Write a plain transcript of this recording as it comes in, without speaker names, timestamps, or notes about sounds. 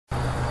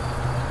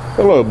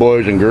Hello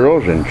boys and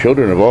girls and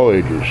children of all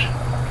ages.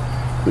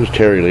 This is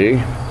Terry Lee.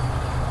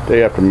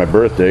 Day after my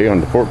birthday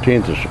on the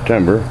 14th of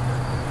September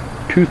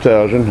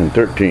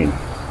 2013.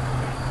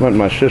 I'm at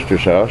my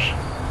sister's house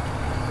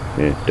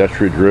at Dutch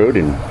Ridge Road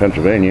in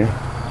Pennsylvania,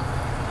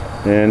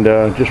 and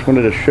just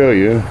wanted to show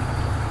you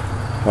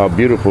how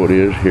beautiful it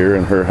is here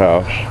in her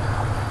house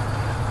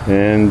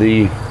and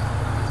the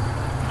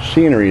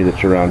scenery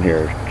that's around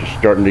here. Just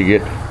starting to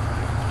get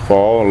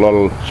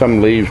fall,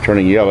 some leaves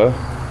turning yellow.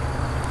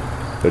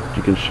 But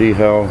you can see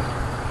how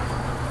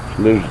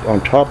she lives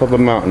on top of a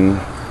mountain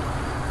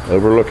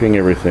overlooking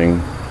everything.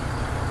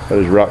 That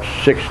is Route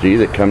 60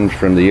 that comes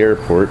from the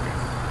airport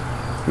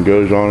and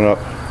goes on up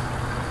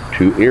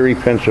to Erie,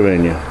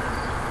 Pennsylvania.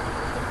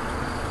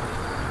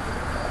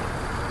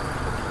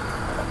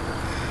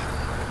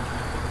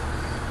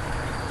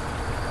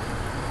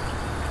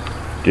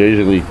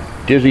 Dizzy.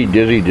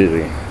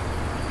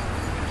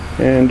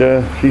 And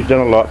she's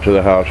done a lot to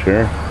the house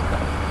here.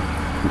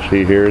 You can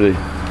see here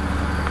they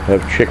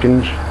have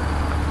chickens,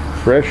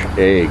 fresh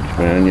eggs,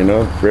 man, you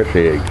know, fresh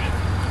eggs.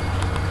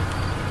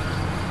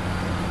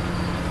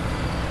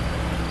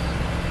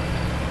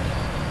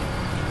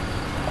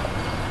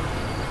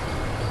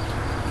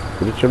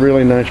 But it's a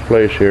really nice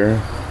place here.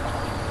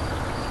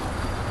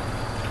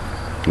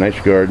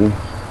 Nice garden.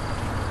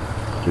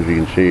 As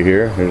you can see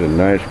here, there's a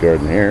nice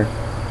garden here.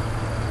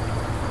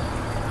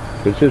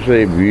 This is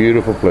a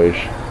beautiful place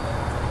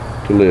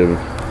to live.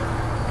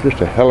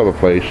 Just a hell of a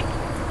place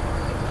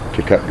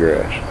to cut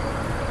grass.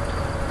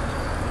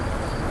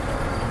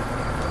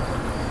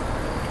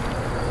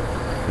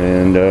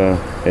 And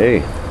hey,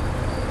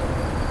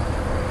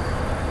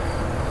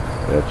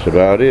 that's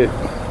about it.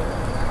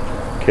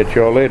 Catch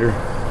y'all later.